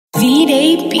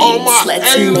V-Day Beats, all my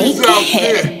let's aliens make a out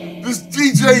hit. there. This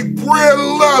DJ Bread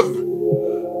 11,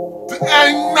 the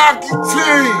Anunnaki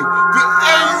team, the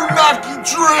Anunnaki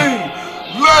dream.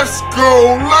 Let's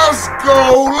go, let's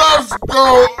go, let's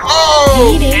go.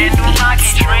 Oh!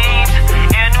 Anunnaki dreams,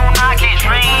 Anunnaki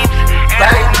dreams,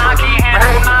 Anunnaki,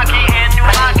 Anunnaki,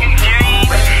 Anunnaki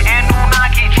dreams,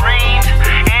 Anunnaki dreams,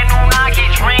 Anunnaki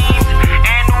dreams,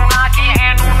 Anunnaki,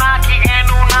 Anunnaki,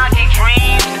 Anunnaki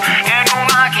dreams,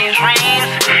 Anunnaki dreams,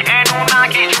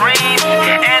 Anunnaki dreams,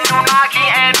 Anunnaki,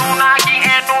 Anunnaki,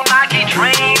 Anunnaki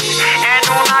dreams,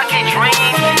 Anunnaki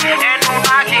dreams,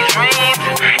 Anunnaki dreams,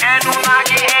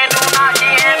 Anunnaki, Anunnaki,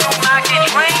 Anunnaki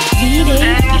dreams,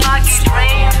 Anunnaki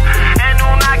dreams,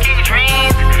 Anunnaki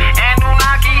dreams,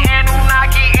 Anunnaki,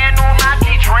 Anunnaki,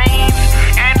 Anunnaki dreams,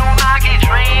 Anunnaki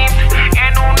dreams,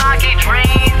 Anunnaki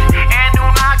dreams,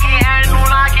 Anunnaki,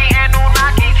 Anunnaki,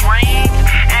 Anunnaki dreams,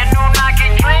 Anunnaki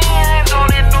dreams, all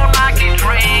Anunnaki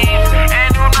dreams,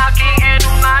 Anunnaki,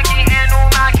 Anunnaki,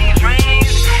 Anunnaki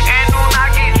dreams,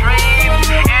 Anunnaki dreams,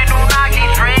 Anunnaki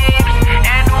dreams,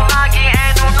 Anunnaki,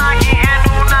 Anunnaki,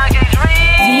 Anunnaki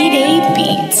dreams. V-Day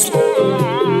Beats.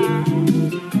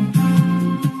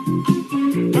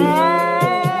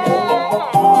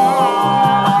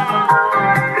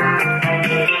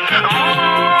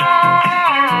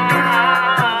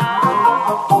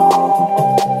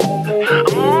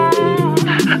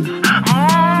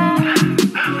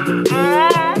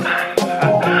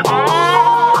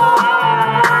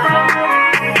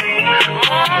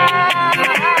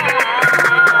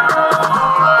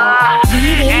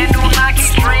 Anunnaki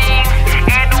dreams,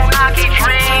 Anunnaki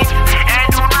dreams,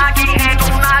 Anunnaki,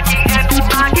 Anunnaki,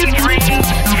 Anunnaki dreams,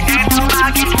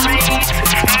 Anunnaki dreams, Anunnaki dreams.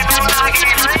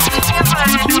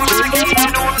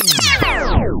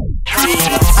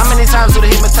 How many times do they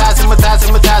hypnotize, hypnotize,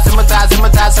 hypnotize, hypnotize,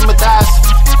 hypnotize, hypnotize?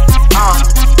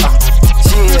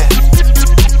 Yeah.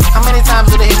 How many times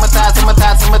do they hypnotize,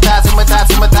 hypnotize, hypnotize, hypnotize,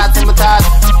 hypnotize, hypnotize?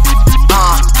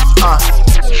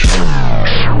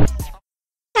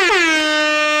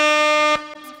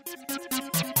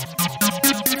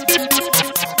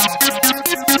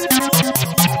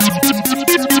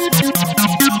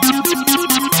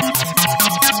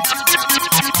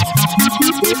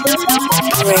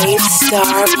 Brave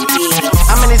Star Beats.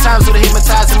 How many times do they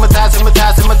hypnotize, hypnotize,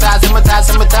 hypnotize, hypnotize, hypnotize,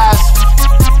 hypnotize?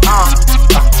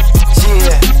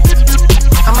 Yeah.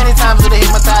 How many times do they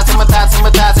hypnotize, hypnotize,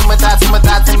 hypnotize, hypnotize,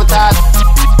 hypnotize, hypnotize?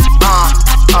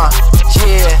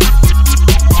 Yeah.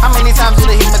 How many times do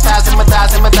they hypnotize,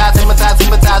 hypnotize, hypnotize, hypnotize,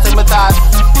 hypnotize, hypnotize?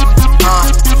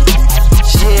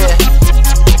 Yeah.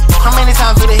 How many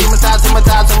times do they hypnotize,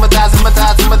 hypnotize, hypnotize,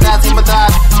 hypnotize, hypnotize,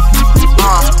 hypnotize?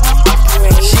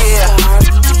 Yeah.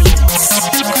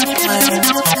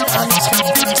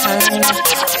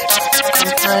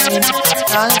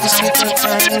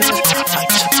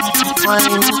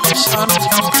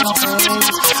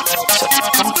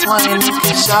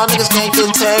 Y'all niggas can't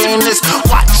contain this.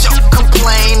 Watch your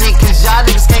complaining, cause y'all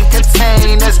niggas can't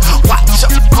contain this. Watch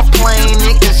your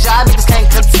complaining, cause y'all niggas can't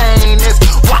contain this.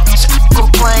 Watch your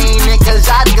complaining,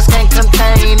 cause y'all niggas can't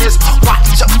contain this.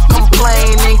 Watch your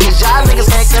complaining, cause y'all niggas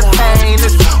can't contain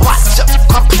this. Watch your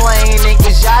complaining,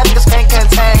 cause y'all niggas can't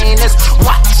contain this.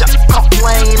 Watch your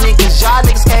complaining, cause y'all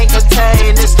niggas can't contain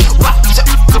this. Watch your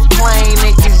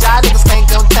complaining, cause y'all niggas can't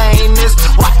contain this.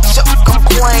 Watch your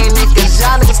complaining, cause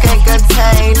y'all niggas can't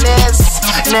contain this.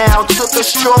 Now took a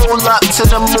stroll up to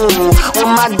the moon with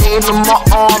my dad in my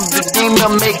arm. The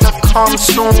demon maker come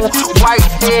soon. Right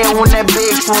there in that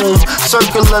bedroom,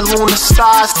 circular lunar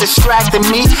stars distracting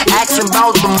me, asking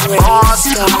about the bars.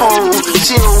 Cold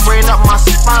chill ran up my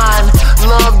spine.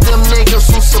 Love them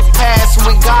niggas who surpass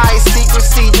with guys.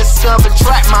 Secrecy discover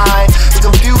track mind.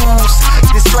 Confused,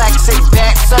 dyslexic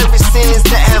back services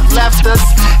that have left us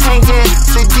hanging.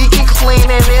 Sadiq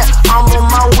cleaning it. I'm on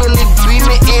my Willie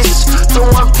Beamer ish.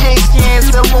 Throwing pig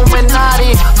skins,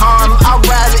 Illuminati. I'd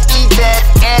rather eat that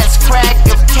ass crack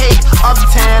of cake.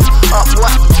 Uptown, up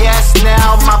what gas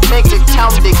now? My bank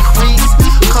account decreased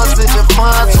cause of the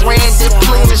funds ran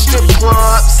depleting the strip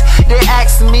clubs. They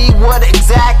ask me what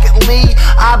exactly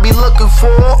I be looking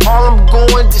for. All I'm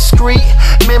going discreet.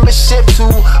 Membership to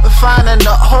finding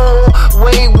the whole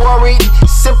way worried.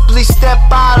 Simply step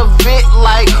out of it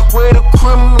like where the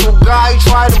criminal guy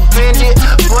try to bend it,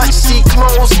 but she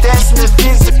closed. That's the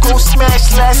physical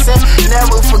smash lesson.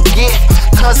 Never forget,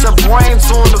 cause her brains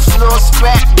on the floor.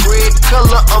 Spat red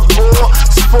color of war.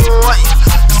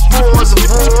 Spores of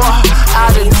war.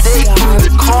 Out of date through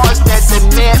the cars that the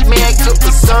madman could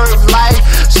preserve life.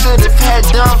 Should have had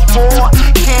done for.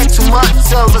 Can't too much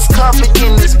till of us covered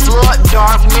in this blood,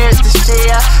 dark mirrors to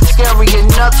share. Scary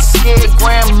enough to scare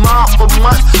grandma for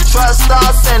months. Trust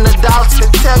us and the dollars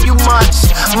can tell you much.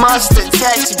 Mustard,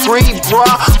 text, breathe,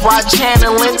 bruh, while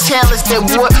channeling talents that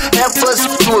would help us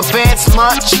to advance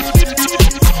much.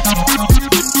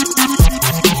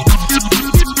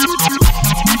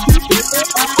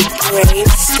 Brave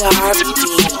Star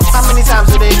Beats. How many times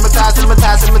do they hypnotize?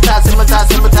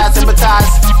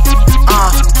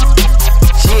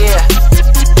 Yeah.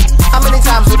 How many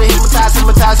times do they hypnotize?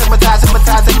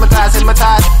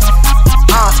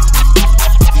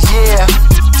 Yeah.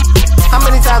 How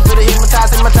many times do they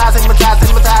hypnotize?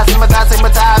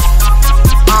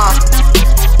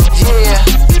 Yeah.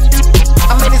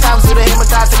 How many times do they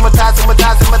hypnotize?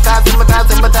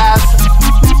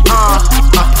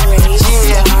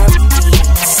 Yeah.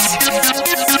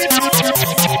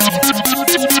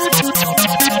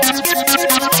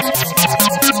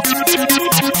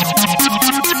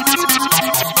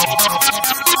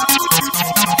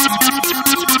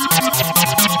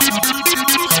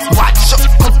 Watch your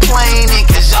complaining,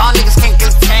 cause y'all niggas can't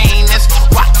contain this.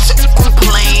 Watch your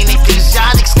complaining, cause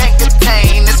y'all niggas can't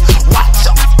contain this. Watch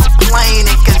your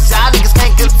complaining, cause y'all niggas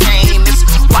can't contain this.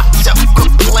 Watch your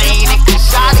complaining,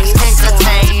 cause y'all niggas can't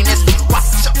contain this.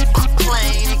 Watch your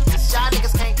complaining, cause y'all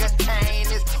niggas can't contain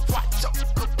this. Watch your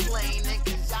complaining,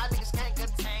 cause y'all niggas can't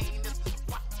contain this.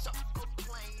 Watch your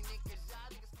complaining, cause y'all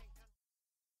niggas can't.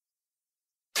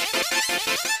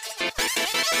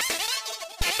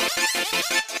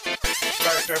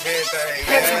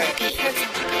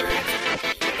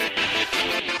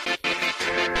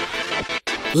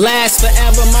 Last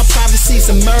forever, my prophecies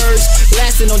emerge.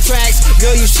 Lasting on tracks,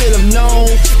 girl, you should have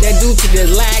known that due to the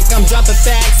lack, I'm dropping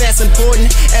facts that's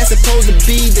important as supposed to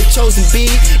be the chosen bee.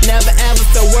 Never ever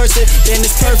felt worse than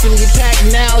it's perfectly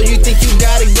packed. Now you think you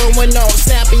got it going on,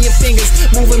 snapping your fingers,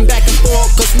 moving back and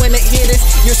forth. Cause when it hit it,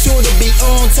 you're sure to be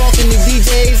on. Talking to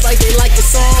DJs like they like the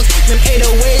songs. Them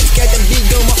 808s got the beat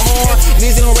going on.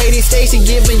 Visiting a radio station,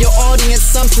 giving your audience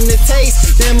something to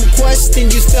taste. Them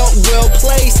questions you felt well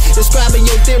placed. Describing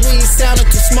your theories sounded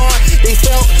too smart. They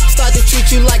felt start to treat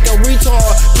you like a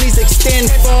retard. Please extend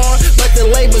far, but the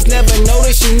labels never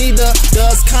notice you. Neither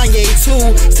does Kanye too.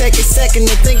 Take a second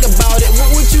to think about it. What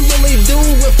would you really do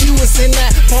if you was in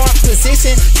that part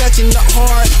position, touching the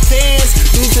hard fans?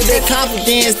 Due to their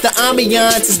confidence, the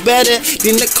ambiance is better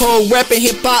than the cold rapping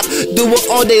hip hop. Do it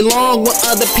all day long when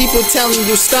other people telling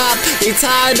you stop. They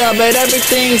tired of it.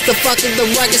 Everything's the fucking the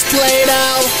record's played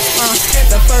out.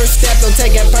 The first step, don't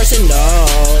take it personal.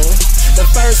 The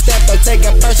first step, don't take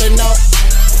it personal.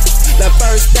 The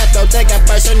first step, don't take it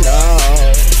personal.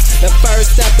 The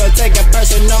first step, don't take it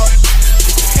personal.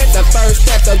 The first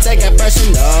step, don't take it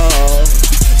personal.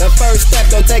 The first step,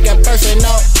 don't take it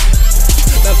personal.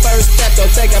 The first step,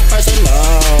 don't take it personal.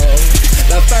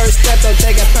 The first step, don't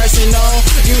take it personal.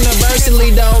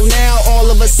 Universally though, now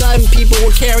all of a sudden people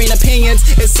were carrying opinions.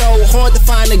 It's so hard to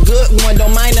find a good one,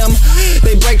 don't mind them.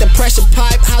 They break the pressure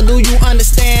pipe, how do you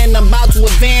understand? I'm about to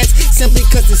advance simply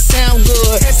cause it sound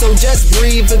good. So just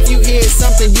breathe if you hear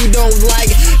something you don't like.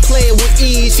 Play it with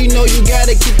ease, you know you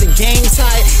gotta keep the game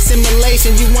tight.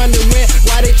 Simulation, you wondering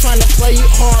why they trying to play you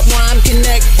hard. Rhyme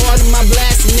connect, part of my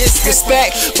blasting is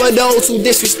respect for those who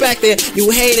disrespect it.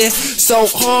 You hate it so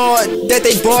hard that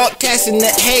they broadcasting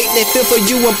the hate they feel for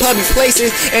you in public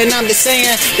places. And I'm just saying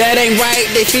that ain't right.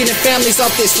 They feeding families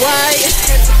off this right.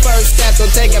 The first step, don't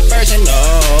take it personal.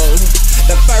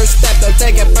 The first step, don't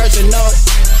take it personal.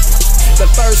 The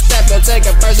first step, don't take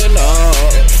it personal.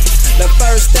 The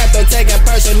first step, don't take it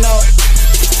personal.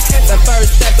 The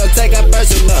first step, don't take it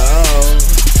personal.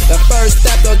 The first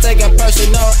step, don't take it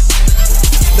personal.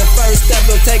 The first step,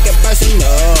 don't take it personal.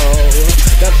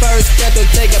 The first step, don't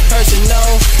take it personal.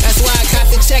 That's why I cop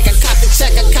the check, I cop the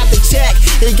check, I cop the check.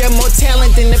 They got more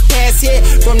talent than the past hit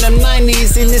from the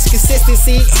 90s. In this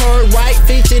consistency, heard right,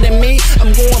 featured in me. I'm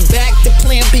going back to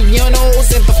playing pianos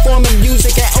and performing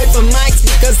music at open mics.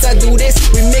 Because I do this,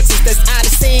 remixes that's out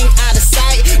of scene, out of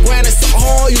sight. Granted, so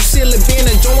hard, you should have been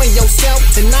enjoying yourself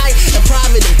tonight. At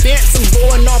private events, I'm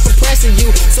going off impressing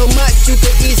you so much you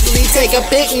could easily take a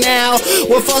pic now.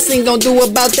 What fuss ain't gonna do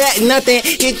about that? Nothing.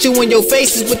 Hit you in your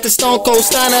faces with the Stone Cold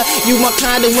Stunner. You my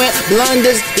kind of went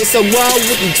blunders. It's a world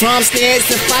with the drum snares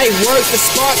and fight work. The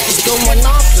spark is going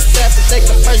off. The step to take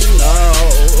it personal.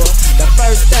 The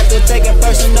first step to take it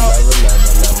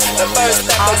personal. The first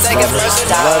step of taking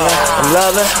personal. I'm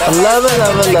loving, I'm loving,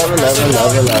 loving, loving,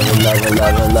 loving, loving, loving,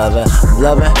 loving, loving,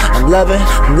 loving, loving, I'm loving,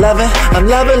 I'm loving, I'm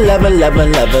loving, loving,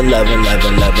 loving, loving, loving,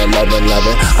 loving, loving, loving,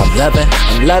 loving, I'm loving,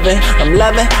 I'm loving, I'm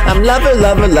loving, I'm loving,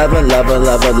 loving, loving, loving,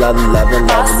 loving, loving, loving, loving,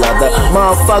 loving.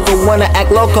 Motherfucker wanna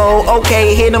act loco,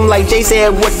 okay, hit him like Jay said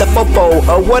with the fofo.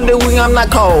 Wondering I'm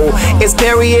not cold. It's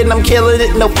period, I'm killing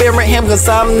it, no fearing him, cause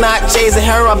I'm not chasing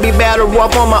her. I'll be better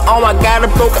off on my own. I got a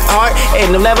broken heart, and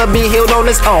it'll never be healed on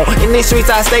its own. In these streets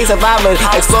I stay surviving,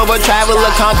 explorer,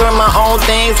 traveler, conquering my own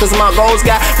things, cause my goals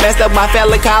got messed up by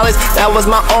failing college. That was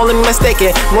my only mistake.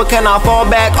 What can I fall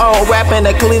back on? Rapping,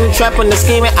 the cleaning, trapping, the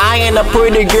scheming. I ain't a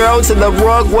pretty girl till the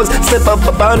rug was slip up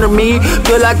under me.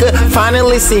 Feel I could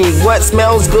finally see what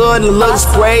smells good and looks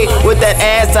great with that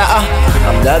ass.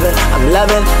 I'm loving, I'm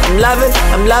loving, I'm loving,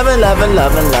 I'm loving, loving,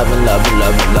 loving, loving,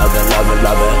 loving, loving, loving,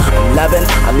 loving, loving.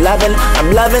 I'm loving,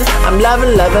 I'm loving, I'm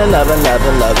loving, I'm loving, loving, loving,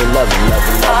 loving, loving, loving,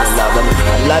 loving,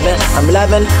 loving, loving. I'm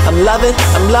loving, I'm loving,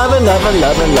 I'm loving, I'm loving,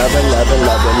 loving, loving, loving,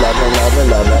 loving, loving, loving,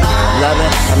 loving,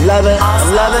 loving. I'm loving,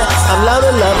 I'm loving, I'm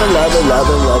loving, loving, loving,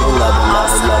 loving, loving, loving,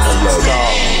 loving, loving, loving.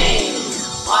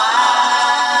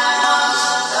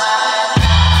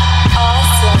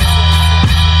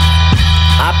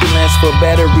 Opulence for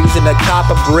better reason, a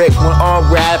copper brick. When all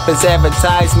rappers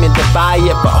advertisement to buy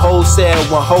it for wholesale,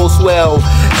 when wholesale.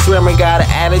 Swimmer got an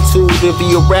attitude to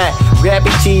be a rat. Grab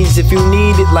your cheese if you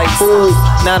need it like food,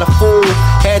 not a fool.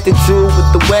 Had to chew with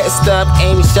the wet stuff.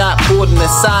 Aim shot, pulled in the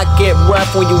sock. Get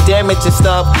rough when you damage your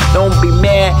stuff. Don't be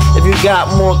mad if you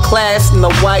got more class than the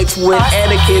whites with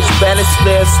etiquette's better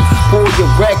slips. Pull your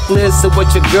reckless of what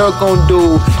your girl gon'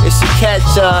 do if she catch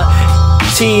ya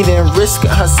cheating, risking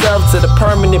herself to the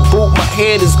permanent boot. My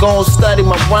head is gon' study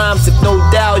my rhymes if no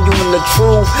doubt you in the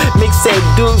truth. Mixtape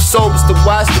dude soaps to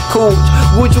watch the cooch.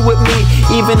 Would you with me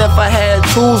even if I had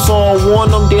shoes on?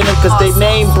 Worn them denim cause they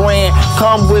name brand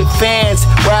come with fans.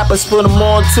 Rappers put them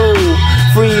on too.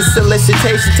 Free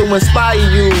solicitation to inspire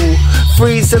you.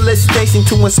 Free solicitation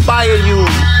to inspire you.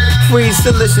 Free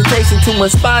solicitation to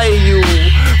inspire you.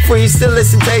 Free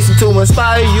solicitation to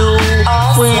inspire you.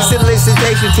 Free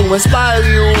solicitation to inspire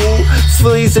you.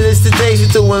 Free solicitation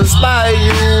to inspire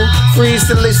you. Free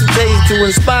solicitation to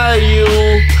inspire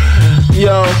you.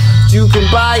 Yo, you can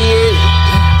buy it.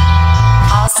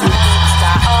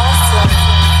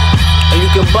 You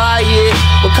can buy it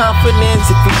with confidence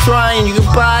if you're trying. You can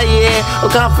buy it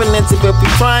with confidence if you're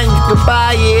trying. You can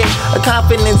buy it. A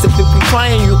confidence if you're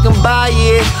trying. You can buy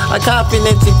it. A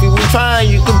confidence if you're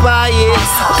trying. You can buy it.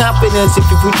 A confidence if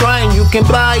you're trying. You can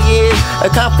buy it. A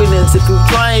confidence if you're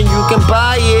trying. You can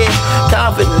buy it.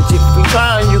 Confidence if you're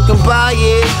trying. You can buy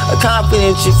it. A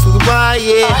confidence if you buy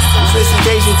it.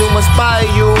 Solicitation to inspire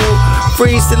you.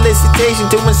 Free solicitation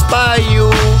to inspire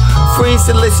you. Free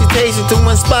solicitation to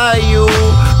inspire you.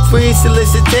 Free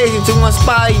solicitation to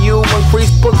inspire you. Increase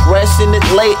progression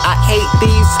is late. I hate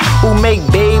these who make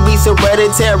babies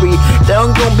hereditary. They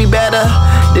ain't gonna be better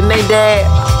than they dad.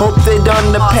 Hope they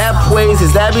done the pathways.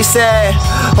 Is that be sad?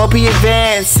 Hope he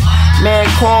advanced. Man,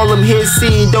 call him his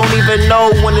seed. Don't even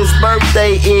know when his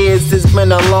birthday is. It's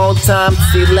been a long time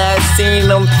since he last seen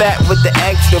him. Fat with the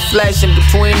extra flesh in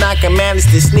between. I can manage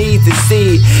to sneeze to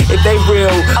see if they real.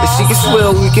 If she can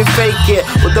swill, we can fake it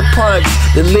with a punch.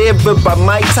 Delivered by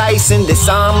Mike Tyson.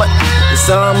 Disarmor,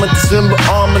 the swimmer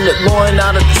armor, the loin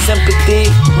out of the sympathy.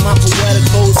 My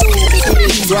poetical soul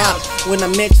drop when I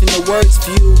mention the words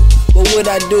view. What would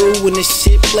I do when this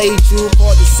shit played you?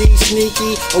 Hard to see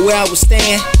sneaky or where I would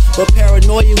stand, but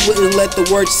paranoia wouldn't let the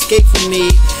words escape from me.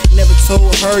 Never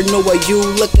told her, no way you,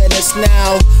 look at us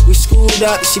now. We screwed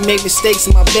up, she made mistakes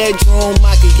in my bedroom.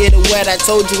 I could get it wet, I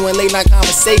told you in late night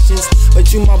conversations.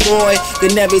 But you my boy,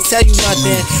 could never tell you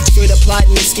nothing. Straight up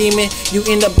plotting and scheming, you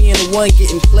end up being the one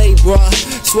getting played, bruh.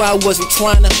 Swear I wasn't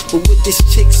trying to, but with this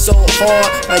chick so hard,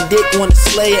 my dick wanna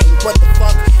slay it. What the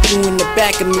fuck? You in the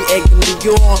back of me, egging me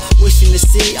on. Wishing to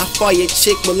see I fire your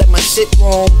chick, but let my shit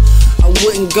roam. I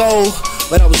wouldn't go,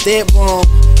 but I was dead wrong.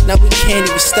 Now we can't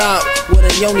even stop with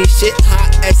a yoni shit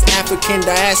hot as African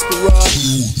diaspora.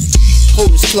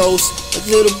 Hold us close, a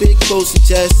little bit closer,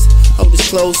 just hold us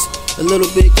close, a little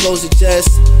bit closer, just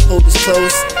hold us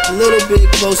close, a little bit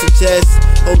closer, just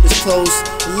hold us close,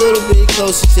 a little bit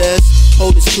closer, just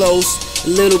hold us close, a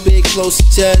little bit closer,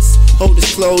 just hold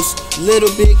us close, a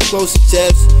little bit closer,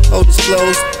 just hold us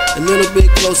close, a little bit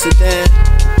closer, down.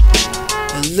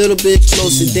 A little bit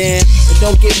closer, damn. But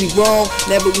don't get me wrong,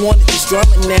 never wanted to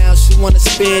drumming now, she wanna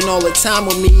spend all the time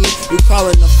with me. You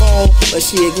calling the phone, but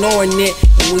she ignoring it.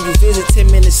 And when you visit 10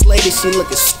 minutes later, she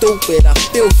looking stupid. I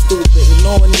feel stupid.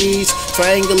 Ignoring these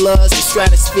triangulars, the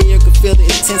stratosphere could feel the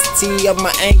intensity of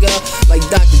my anger. Like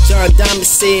Dr. John Diamond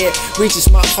said, reaches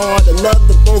my heart. I love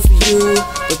the both of you,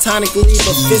 platonically,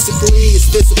 but physically it's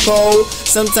physical.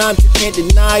 Sometimes you can't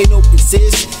deny it don't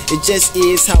exist. It just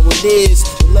is how it is.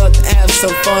 I love to have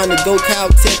some fun, to go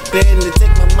cow tipping, to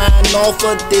take my mind off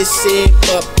of this shit.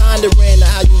 But pondering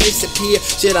how you disappear,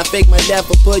 should I fake my death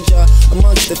or put you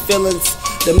amongst the feelings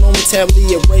that momentarily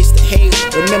erase the hate?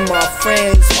 Remember our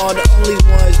friends are the only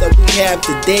ones that we have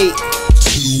to date.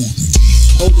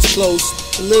 Hold us close,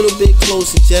 a little bit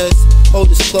closer, just hold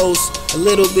us close, a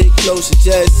little bit closer,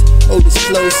 just hold us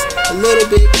close, a little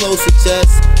bit closer,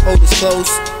 just hold us close,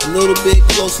 a little bit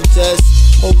closer, just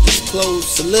hold us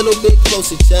close, a little bit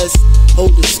closer, just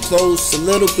hold us close, a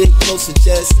little bit closer,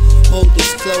 just hold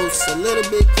us close, a little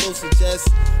bit closer, just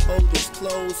hold us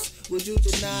close. Would you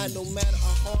deny no matter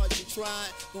how hard you try?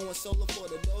 Going solo for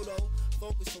the dodo,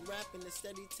 focus on rapping and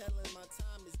steady telling my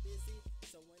time is busy.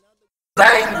 So when other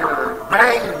Banger,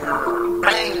 banger,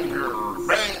 banger,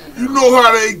 banger. You know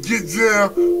how they get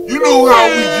down. You know how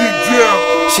we get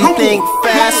down. She think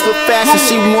fast with fashion,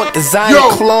 she want designer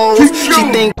clothes. She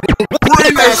think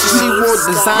fashion, she want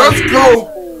designer. Let's go.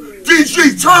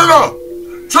 DJ, turn up.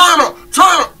 Turn up,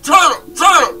 turn up, turn up,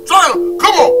 turn up, turn up.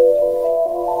 Come on.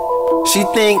 She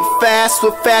think fast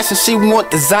with fashion, she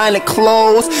want designer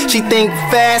clothes. She think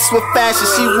fast with fashion,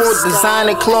 she want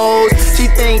designer clothes. She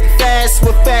think fast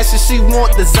with fashion, she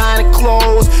want designer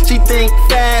clothes. She think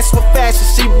fast with fashion,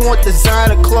 she want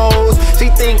designer clothes. She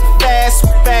think fast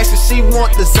with fashion, she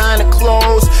want designer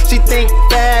clothes. She think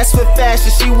fast with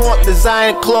fashion, she want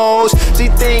designer clothes. She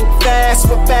think fast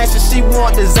with fashion, she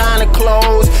want designer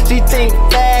clothes. She think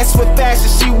fast with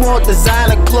fashion, she want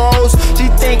designer clothes. She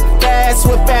think fast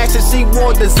with fashion, she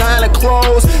want designer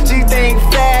clothes. She think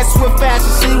fast with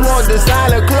fashion, she want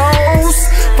designer clothes.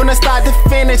 From the start to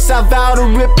finish, I vow to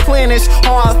replenish.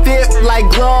 Hard fit like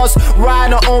gloves,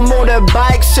 riding on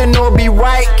motorbike should not be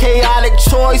right. Chaotic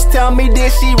choice, tell me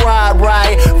did she ride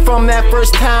right? From that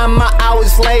first time my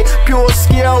hours late, pure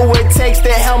skill it takes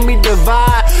to help me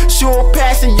divide. Sure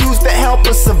passion used to help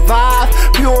us survive.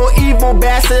 Pure evil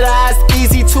bastardized,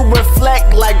 easy to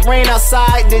reflect like rain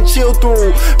outside to chill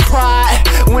through. Pride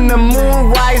when the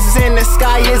moon rises in the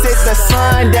sky, is it the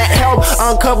sun that helps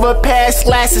uncover past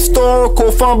last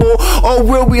historical fumble? Or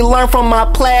will we learn from our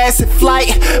past flight?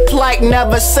 Plight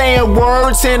never saying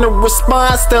words in a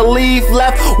response to leave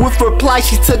left with reply.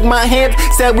 She took my hand,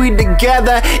 said we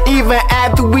together even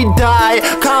after we died.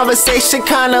 Conversation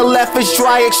kinda left us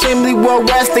dry, extremely well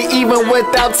rested even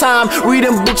without time.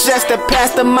 Reading books just to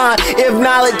pass the mind. If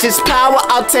knowledge is power,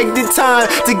 I'll take the time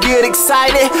to get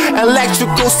excited.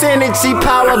 Electrical synergy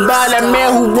powered by that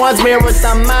man who once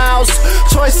marathon miles.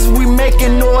 Choices we make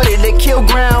in order to kill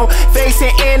ground,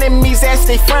 facing enemies as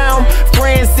they frown.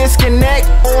 Friends disconnect,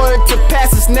 order to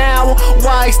pass us now.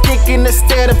 Wise thinking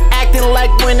instead of acting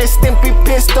like when it's Stimpy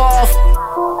pissed off.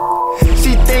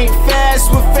 She think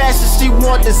fast with fashion, she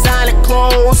want designer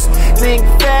clothes. Think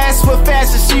fast with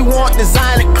fashion, she want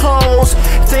designer clothes.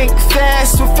 Think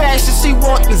fast with fashion, she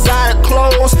want designer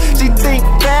clothes. She think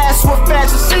fast with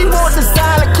fashion, she want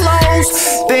designer clothes.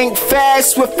 Think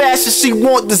fast with fashion, she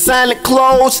want designer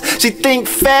clothes. She think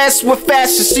fast with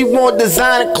fashion, she want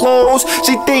designer clothes.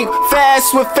 She think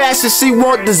fast with fashion, she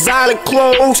want designer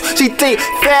clothes. She think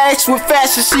fast with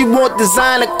fashion, she want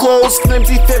designer clothes.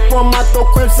 Flimsy fit from my throat,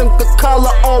 crimson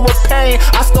color over pain.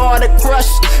 I started crush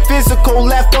physical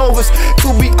leftovers to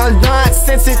be undone,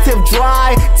 sensitive,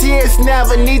 dry. Tears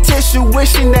never need tissue,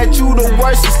 wishing that you the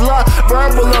worst is love.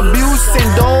 Verbal abuse,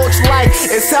 indulge life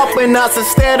is helping us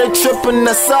instead of tripping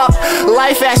us up.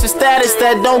 Life action status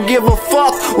that don't give a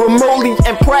fuck. Remotely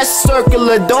impressed,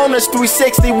 circular donors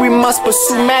 360. We must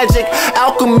pursue magic.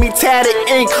 Alchemy tatted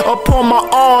ink upon my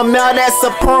arm. Now that's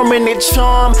a permanent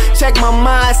charm. Check my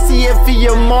mind, see if he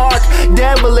a mark.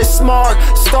 Devilish smart.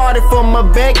 Started from a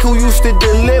bank who used to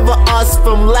deliver us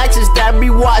from lectures that we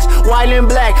watched white and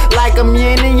black like I'm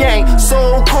yin and yang.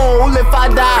 So cold if I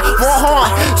die,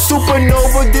 haunt.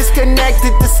 Supernova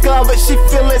disconnected, discovered she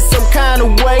feeling some kind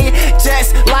of way.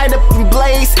 Just light up and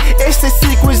blaze. It's the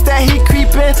secrets that he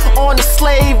creeping on the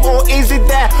slave, or is it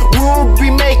that we'll be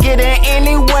making it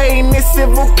anyway? In this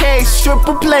civil case,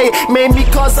 triple play made me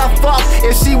cause I fuck.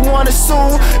 If she wanna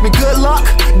sue me, good luck.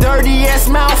 Dirty ass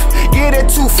mouth, get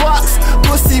it 2 fucks.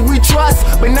 Pussy we trust,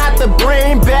 but not the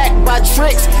brain backed by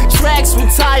tricks. Tracks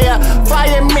retire,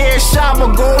 fire mirror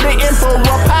shower, golden emperor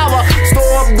power.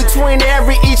 Store between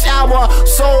each hour.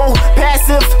 So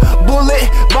passive bullet,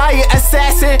 buy a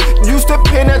to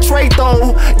penetrate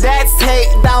though. That's hate,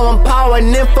 down on power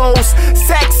nymphos.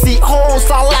 Sexy hoes,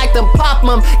 I like to pop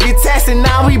them. Get tested,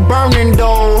 now we burning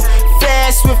though.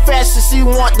 Fast with fashion, she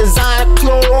want designer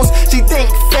clothes. She think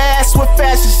fast with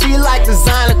fashion, she like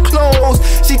designer clothes.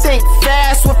 She think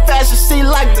fast with fashion, she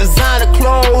like designer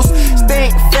clothes. She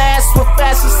think fast with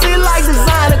fashion, she like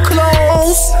designer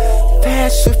clothes.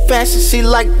 Fast with fashion, she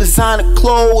like designer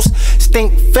clothes.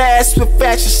 Think fast with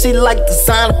fashion, she like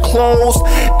designer clothes.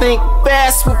 Think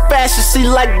fast with fashion, she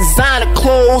like designer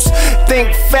clothes.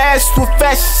 Think fast with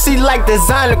fashion, she like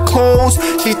designer clothes.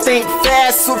 She think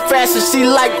fast with fashion, she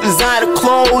like designer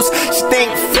clothes. She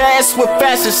think fast with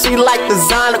fashion, she like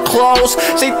designer clothes.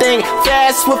 She think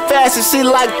fast with fashion, she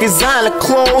like designer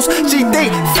clothes. She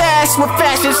think fast with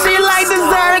fashion, she like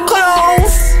designer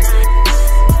clothes.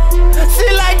 She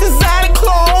like designer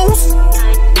clothes.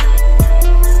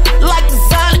 Like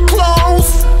designer clothes.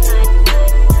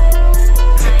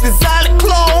 Designer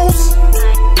clothes.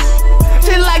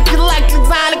 She like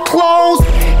designer clothes.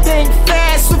 Think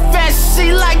fast with fashion,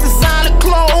 she like designer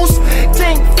clothes.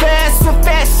 Think fast with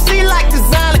fashion, she like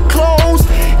designer clothes.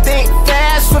 Think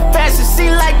fast with fashion, she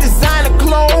like designer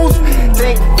clothes.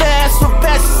 Think fast with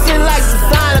fashion, she like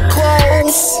designer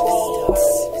clothes.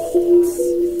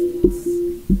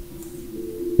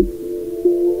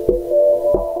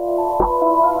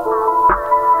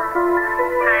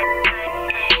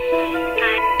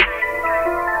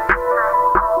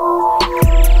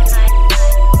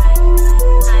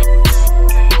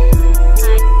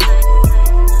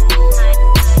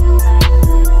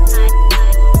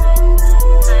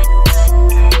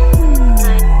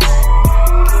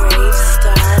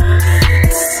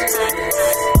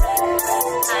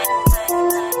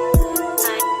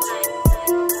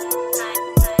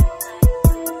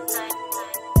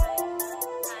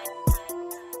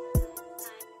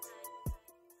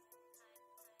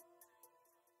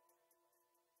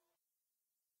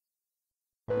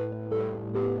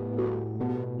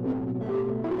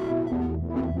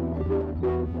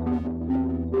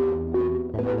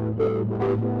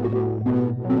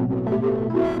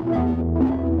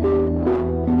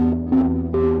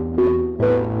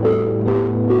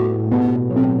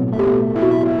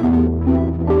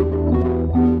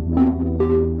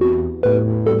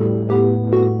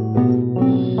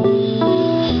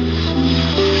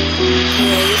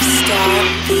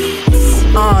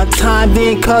 Time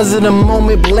then, cause of the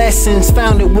moment, blessings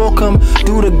found it welcome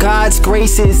due to God's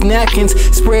graces. Napkins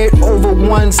spread over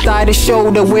one side to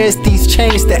show that wears these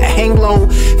chains that hang low.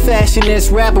 Fashion that's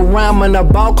wrap around and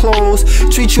about clothes.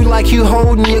 Treat you like you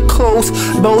holding your close.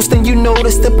 Boasting, you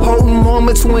notice the potent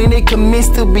moments when it commence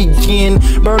to begin.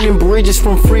 Burning bridges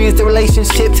from friends to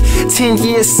relationships. 10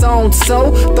 years sown,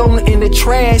 so thrown in the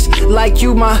trash. Like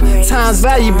you, my time's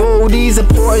valuable. These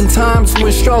important times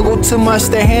when struggle too much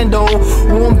to handle.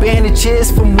 Warm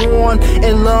bandages from worn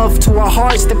and love to our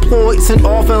hearts deployed and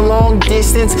often long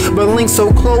distance, but linked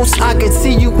so close I could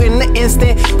see you in the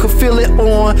instant, could feel it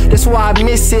on. That's why I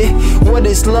miss it. What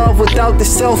is love without the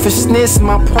selfishness?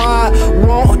 My pride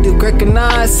won't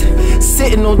recognize.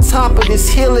 Sitting on top of this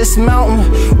hillless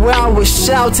mountain where I was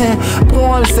shouting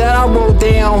poems that I wrote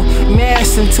down,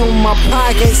 mashed into my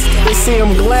pockets. They say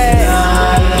I'm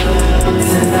glad.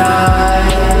 Tonight,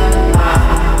 I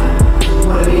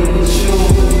wanna be with you.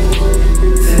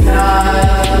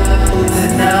 Tonight,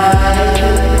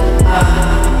 I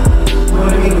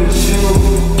wanna be with you.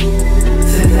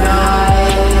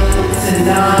 Tonight,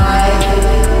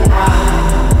 I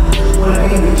wanna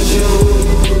be with you.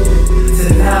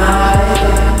 Tonight,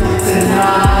 I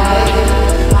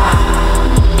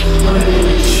wanna be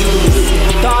with you.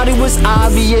 Thought it was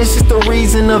obvious, just the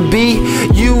reason to be.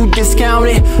 You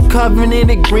discounted, covenant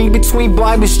agreed between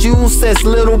Bible's Jews as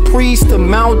little priest to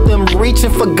mount them, reaching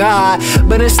for God.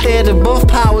 But instead of both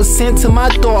powers sent to my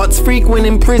thoughts, frequent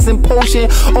in prison potion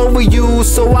overused,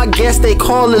 so I guess they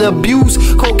call it abuse.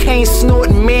 Cocaine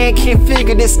snorting, man can't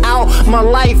figure this out. My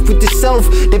life with the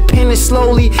self-dependent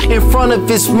slowly in front of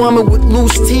this woman with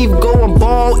loose teeth, going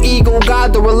bald, ego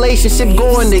got the relationship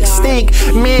going extinct.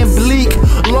 Man bleak,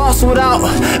 lost without,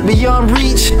 beyond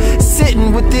reach,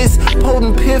 sitting with this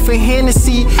potent piff and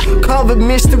Hennessy covered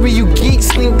mystery. You geeks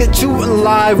think that you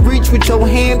alive, reach with your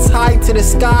hands high to the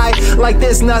sky like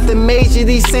there's nothing major.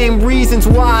 These same reasons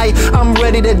why I'm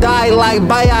ready to die like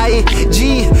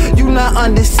G. You not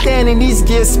understanding these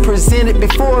gifts presented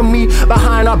before me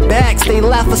behind our backs. They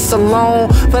left us alone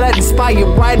for that inspired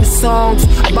writing songs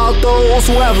about those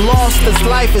who have lost as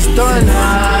life is done.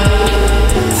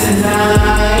 Tonight,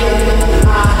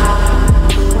 I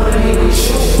wanna be with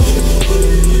you.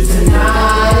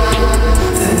 Tonight,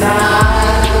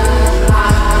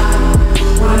 I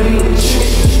wanna be with you.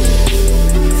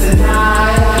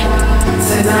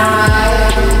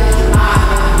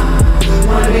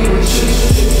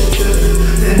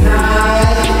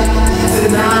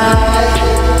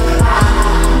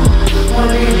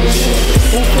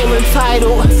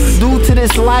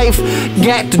 life.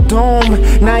 Got the dome.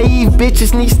 Naive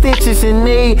bitches need stitches and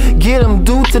they get them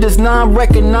due to this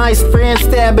non-recognized friend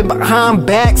stabbing behind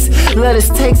backs. Let us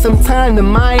take some time to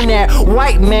mind that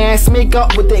white mask. Make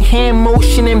up with the hand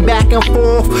motioning back and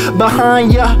forth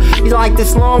behind ya. You like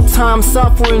this long time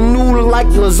suffering noodle like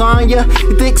lasagna.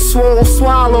 Thick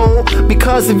swallow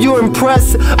because if you're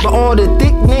impressed by all the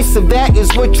thickness of that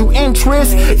is what you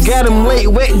interest. Got them late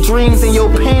wet dreams and your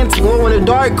pants glow in the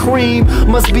dark cream.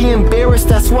 Must be embarrassed,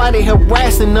 that's why they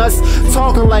harassing us.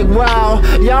 Talking like wow,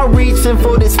 y'all reaching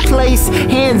for this place.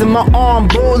 Hands in my arm,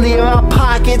 boldly in my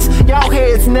pockets. Y'all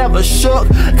heads never shook,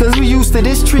 cause we used to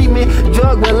this treatment.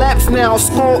 Drug relapse now,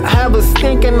 school have us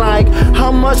thinking like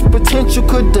how much potential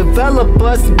could develop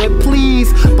us. But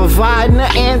please, providing the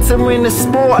answer in the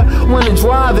sport. Wanna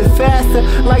drive it faster,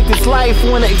 like this life.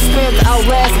 Wanna expand,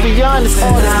 outlast beyond this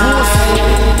all this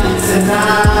bullshit.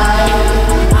 Tonight,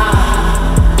 I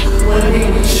wanna be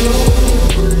with you.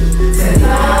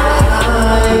 Tonight.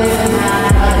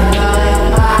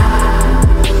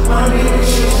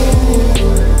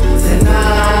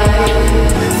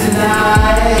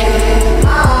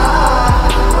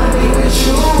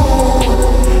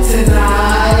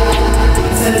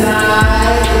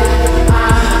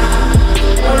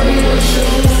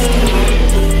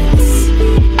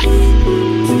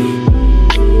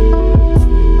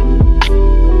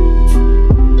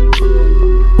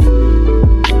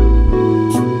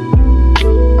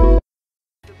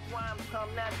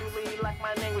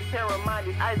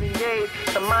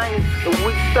 The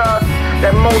weak stuff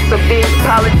that most of these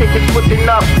politicians switching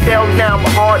up, tails down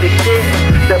but hard as shit.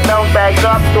 To bounce back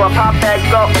up, so I pop back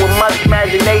up with much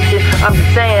imagination. I'm just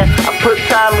saying, I put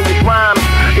time in these rhymes.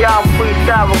 Y'all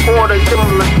freestyle recorders,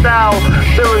 similar style,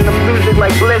 feeling the music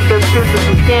like bliss as good as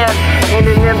you can. And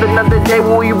then another day,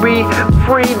 will you be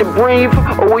free to breathe,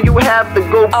 or will you have to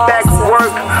go back to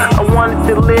work? I wanted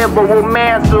to live a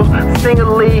romance so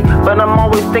singly, but I'm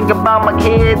always thinking about my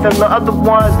kids and the other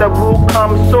ones that will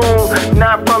come soon.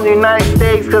 Not from the United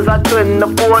States, cause I couldn't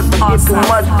afford to give too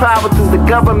much power to the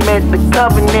government. The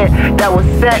covenant that was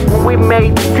set when we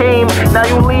made the team. Now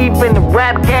you leave in the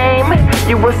rap game.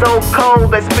 You were so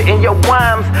cold that spitting your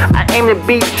rhymes, I aim to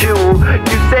beat you.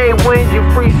 You say when you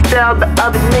freestyle, the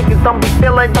other niggas don't be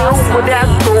feeling you. Well that's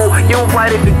cool, you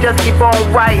writers who just keep on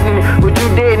writing, but you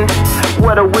didn't.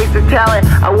 What a waste of talent,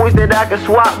 I wish that I could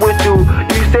swap with you.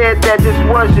 You said that this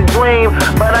was your dream,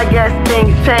 but I guess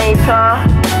things change, huh?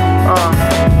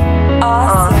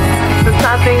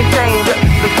 Sometimes things change up,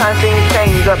 sometimes things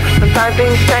change up, sometimes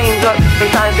things change up,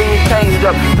 sometimes things change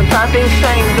up, sometimes things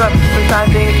change up, sometimes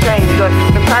things change up,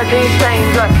 sometimes things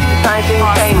change up, sometimes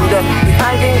things change up,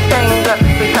 sometimes things change up,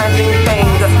 sometimes things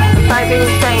change up, sometimes things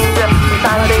change up,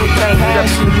 sometimes things change up,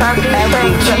 sometimes things change up, sometimes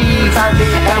things change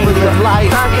up, life,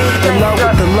 in love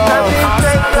with the love.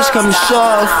 Push come to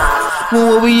shove, when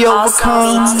will we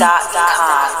overcome?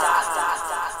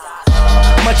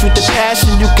 Much with the passion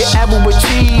you can ever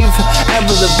achieve,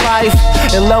 ever live life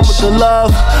in love with the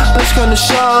love. Push come to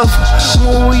shove,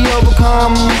 when we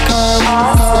overcome,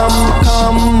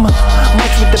 come.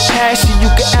 Much with the passion you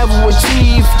can ever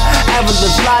achieve, ever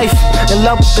live life in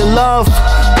love with the love.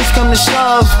 Push come to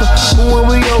shove, when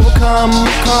we overcome,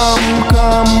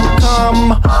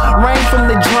 come. Rain from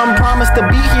the drum, promise to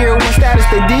be here when status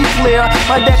they declare.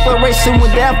 My declaration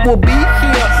with death will be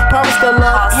here. Promise to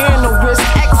love, hand no risk,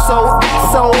 XO.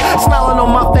 Smiling on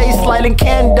my face, lighting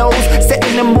candles,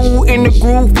 setting the mood in the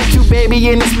groove with you, baby.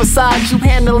 And it's massage, you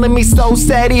handling me so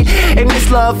steady. And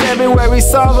this love, February,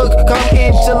 summer, come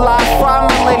in July. Fry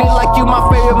my lady like you, my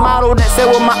favorite model. That said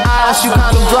with my eyes, you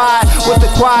kinda dry with the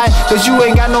cry, cause you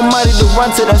ain't got no money to run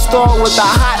to the store with a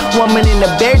hot woman in the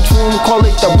bedroom. Call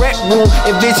it the red room,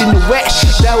 envision the wet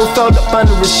that was filled up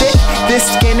under his dick. This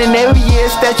skin in every year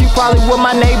that you probably with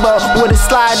my neighbor with a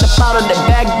slide up out of the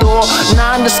back door.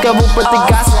 Non-discovered, but the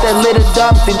gossip that lit it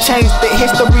up and changed the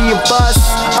history of us.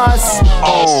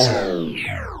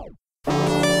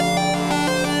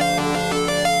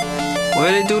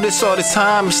 Where they do this all the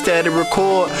time instead of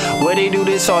record. Where they do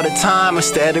this all the time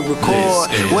instead of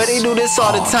record. Where they do this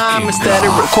all the time instead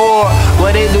of record.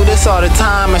 Where they do this all the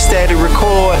time instead of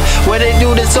record. Where they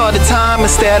do this all the time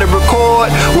instead of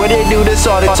record. Where they do this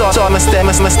all the time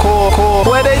instead of record.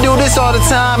 Where they do this all the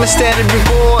time instead of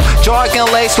record. Jargon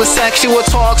laced with sexual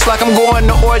talks like I'm going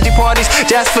to orgy parties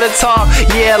just for the talk.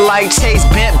 Yeah, like Chase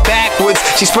bent backwards.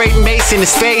 She sprayed mace in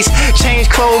his face.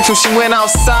 Changed clothes when she went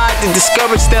outside to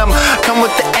discourage them. come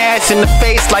with the ass in the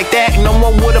face like that. No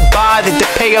one would've bothered to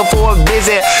pay her for a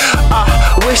visit.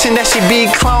 Wishing that she'd be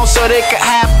cloned so they could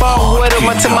have fun with them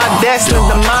until my destined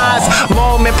demise.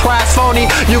 Moment prize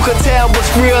phony, you could tell what's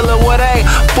real or what ain't.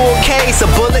 Full case of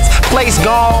bullets, place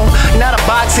gone. Not a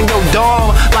box in your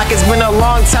dome, like it's been a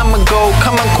long time ago.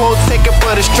 Coming quotes, take it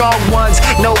for the strong ones.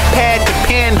 No pad to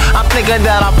pen, I'm thinking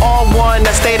that I'm on one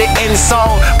that stated in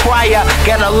song prior.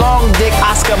 Got a long dick,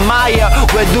 Oscar Mayer,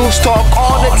 where dudes talk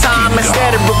all the time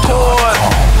instead of record.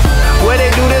 Where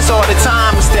they do this all the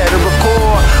time instead of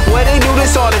record. Where they do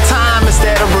this all the time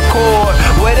instead of record.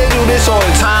 Where